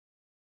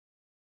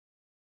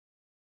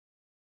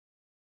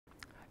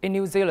In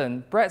New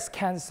Zealand, breast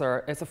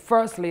cancer is the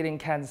first leading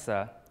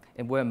cancer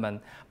in women,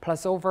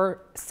 plus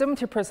over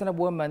 70% of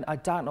women are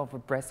diagnosed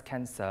with breast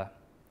cancer.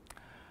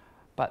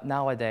 But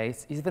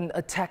nowadays, it's even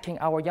attacking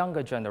our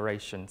younger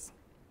generations.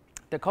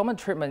 The common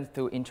treatment is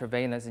through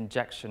intravenous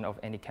injection of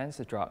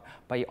anti-cancer drug,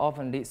 but it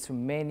often leads to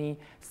many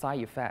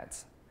side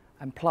effects.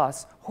 And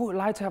plus, who would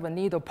like to have a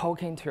needle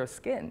poking into your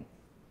skin?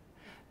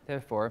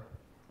 Therefore,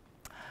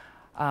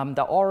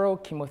 the oral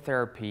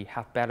chemotherapy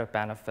have better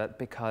benefit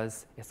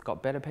because it's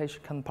got better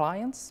patient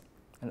compliance,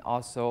 and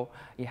also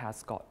it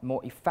has got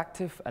more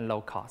effective and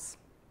low cost.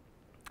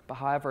 But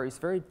however, it's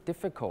very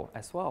difficult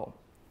as well.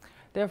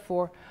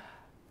 Therefore,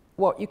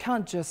 well, you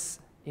can't just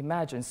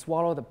imagine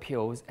swallow the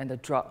pills and the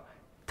drug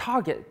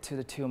target to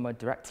the tumor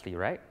directly,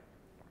 right?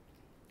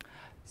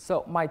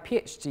 So my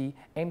PhD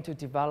aimed to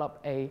develop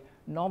a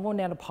novel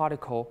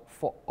nanoparticle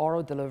for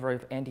oral delivery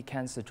of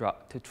anti-cancer drug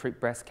to treat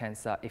breast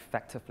cancer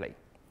effectively.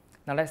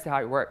 Now let's see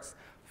how it works.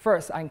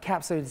 First, I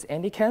encapsulate these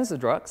anti-cancer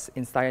drugs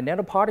inside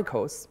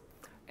nanoparticles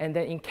and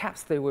then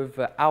encapsulate with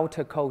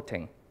outer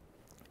coating.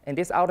 And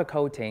this outer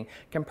coating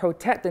can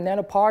protect the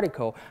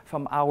nanoparticle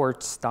from our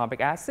stomach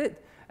acid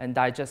and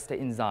digestive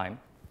enzyme.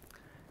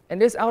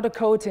 And this outer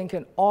coating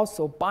can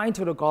also bind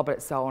to the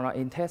goblet cell on our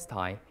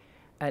intestine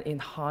and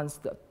enhance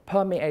the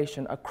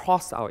permeation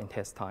across our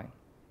intestine.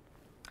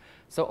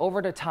 So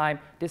over the time,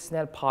 this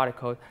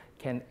nanoparticle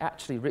can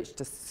actually reach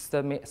the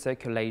stomach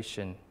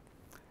circulation.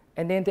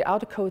 And then the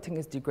outer coating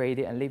is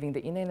degraded and leaving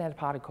the inner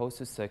nanoparticles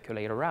to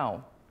circulate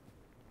around.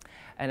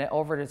 And then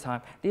over the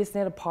time, this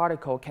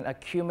nanoparticle can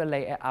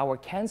accumulate at our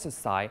cancer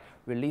site,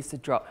 release the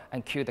drug,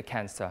 and cure the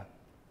cancer.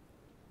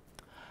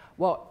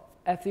 Well,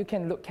 as you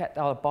can look at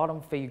our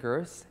bottom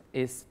figures,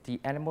 is the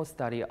animal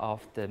study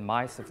of the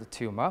mice of the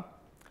tumor.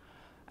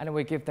 And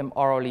we give them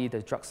orally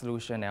the drug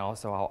solution and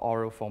also our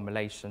oral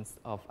formulations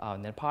of our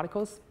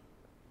nanoparticles.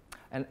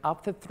 And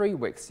after 3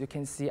 weeks, you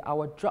can see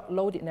our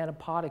drug-loaded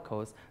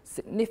nanoparticles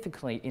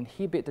significantly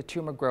inhibit the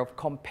tumor growth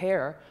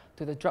compared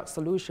to the drug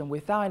solution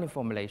without any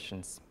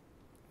formulations.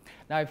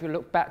 Now, if you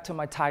look back to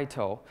my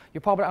title,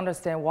 you probably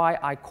understand why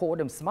I call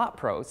them smart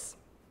pros.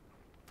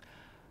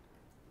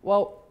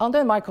 Well, under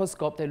a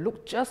microscope, they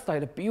look just like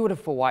the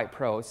beautiful white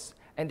pros,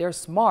 and they're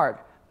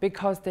smart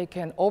because they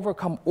can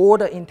overcome all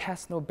the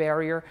intestinal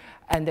barrier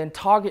and then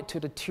target to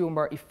the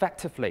tumor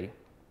effectively.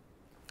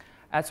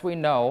 As we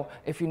know,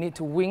 if you need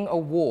to win a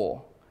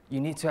war, you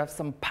need to have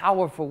some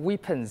powerful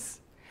weapons.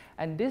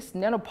 And this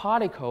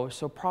nanoparticle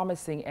show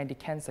promising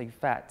anti-cancer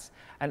effects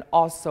and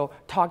also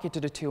target to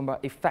the tumor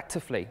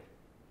effectively.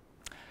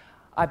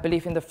 I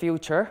believe in the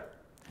future,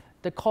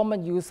 the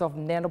common use of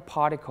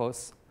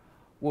nanoparticles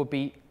will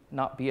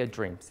not be a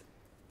dream.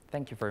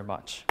 Thank you very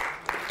much.